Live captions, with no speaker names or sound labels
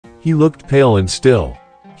He looked pale and still.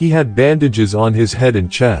 He had bandages on his head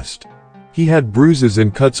and chest. He had bruises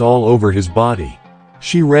and cuts all over his body.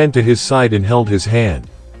 She ran to his side and held his hand.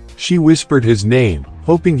 She whispered his name,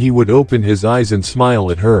 hoping he would open his eyes and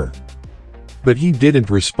smile at her. But he didn't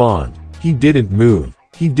respond. He didn't move.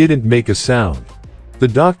 He didn't make a sound. The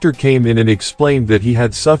doctor came in and explained that he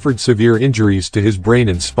had suffered severe injuries to his brain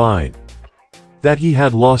and spine. That he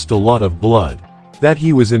had lost a lot of blood. That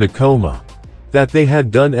he was in a coma. That they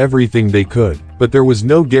had done everything they could, but there was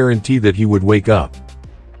no guarantee that he would wake up.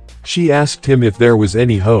 She asked him if there was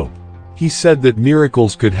any hope. He said that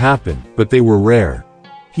miracles could happen, but they were rare.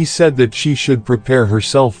 He said that she should prepare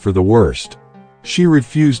herself for the worst. She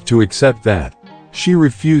refused to accept that. She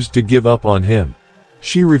refused to give up on him.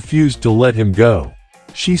 She refused to let him go.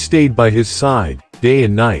 She stayed by his side, day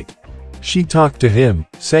and night. She talked to him,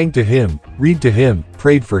 sang to him, read to him,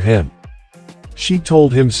 prayed for him. She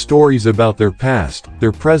told him stories about their past,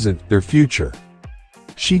 their present, their future.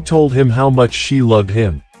 She told him how much she loved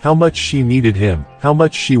him, how much she needed him, how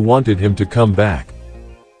much she wanted him to come back.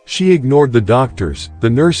 She ignored the doctors, the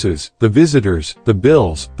nurses, the visitors, the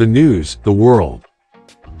bills, the news, the world.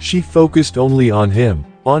 She focused only on him,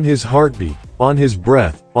 on his heartbeat, on his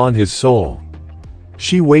breath, on his soul.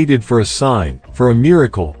 She waited for a sign, for a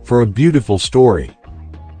miracle, for a beautiful story.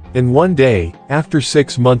 And one day, after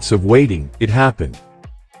 6 months of waiting, it happened.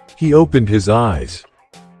 He opened his eyes.